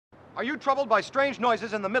Are you troubled by strange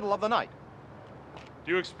noises in the middle of the night?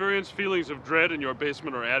 Do you experience feelings of dread in your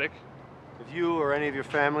basement or attic? Have you or any of your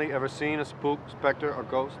family ever seen a spook, specter, or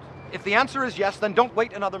ghost? If the answer is yes, then don't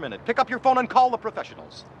wait another minute. Pick up your phone and call the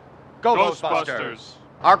professionals. Go, Ghostbusters!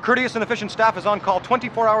 Our courteous and efficient staff is on call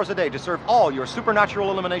 24 hours a day to serve all your supernatural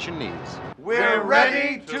elimination needs. We're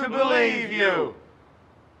ready to believe you!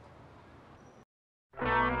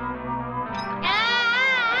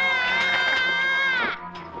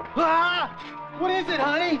 Ah! What is it,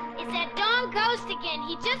 honey? It's that darn ghost again.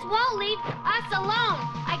 He just won't leave us alone.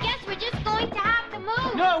 I guess we're just going to have to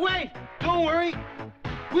move. No, wait! Don't worry.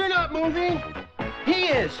 We're not moving. He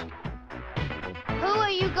is. Who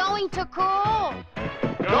are you going to call?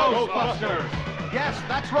 Ghostbusters! Yes,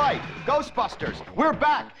 that's right. Ghostbusters. We're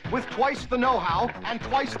back with twice the know-how and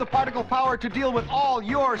twice the particle power to deal with all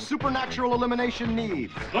your supernatural elimination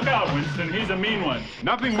needs. Look out, Winston. He's a mean one.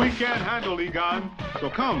 Nothing we can't handle, Egon. So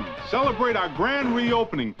come, celebrate our grand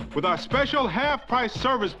reopening with our special half-price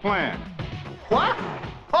service plan. What?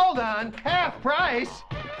 Hold on. Half price?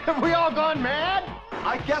 Have we all gone mad?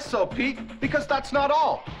 I guess so, Pete, because that's not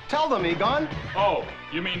all. Tell them, Egon. Oh,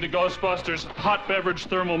 you mean the Ghostbusters hot beverage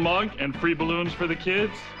thermal mug and free balloons for the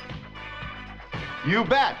kids? You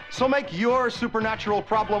bet. So make your supernatural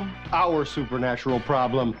problem Our supernatural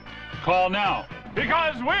problem. Call now,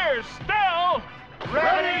 because we're still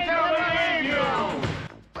ready to believe you!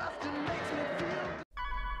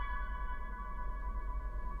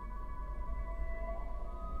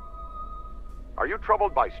 Are you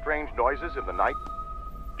troubled by strange noises in the night?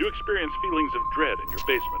 Do you experience feelings of dread in your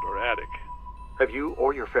basement or attic? Have you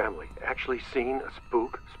or your family actually seen a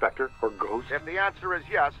spook, specter, or ghost? If the answer is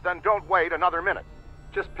yes, then don't wait another minute.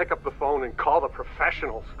 Just pick up the phone and call the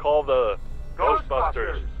professionals. Call the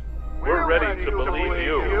Ghostbusters. We're ready to believe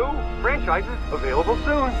you. Franchises available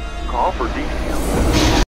soon. Call for details.